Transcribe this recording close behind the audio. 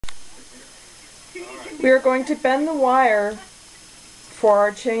We are going to bend the wire for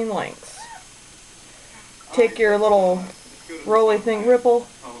our chain links. Take your little roly thing, Ripple,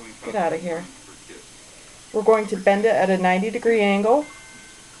 get out of here. We're going to bend it at a 90-degree angle,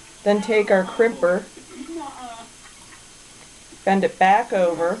 then take our crimper, bend it back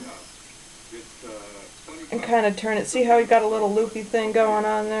over, and kind of turn it. See how you got a little loopy thing going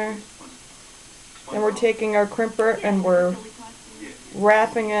on there? And we're taking our crimper and we're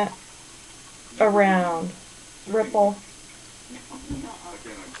wrapping it around. Ripple.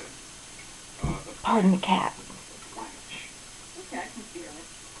 Pardon the cat.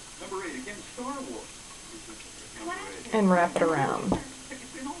 And wrap it around.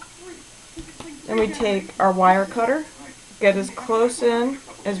 Then we take our wire cutter, get as close in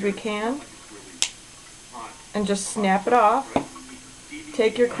as we can, and just snap it off.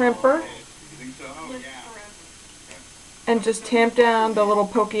 Take your crimper and just tamp down the little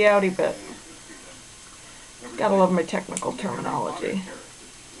pokey outy bit. Gotta love my technical terminology.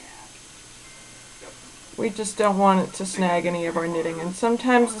 We just don't want it to snag any of our knitting, and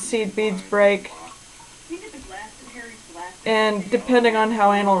sometimes the seed beads break, and depending on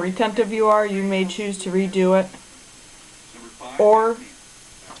how anal retentive you are, you may choose to redo it, or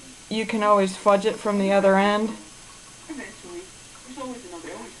you can always fudge it from the other end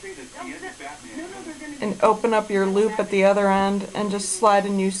and open up your loop at the other end and just slide a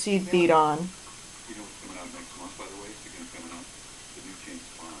new seed bead on.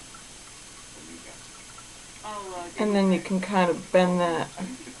 And then you can kind of bend that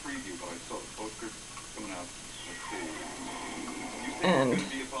and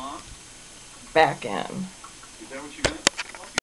back in.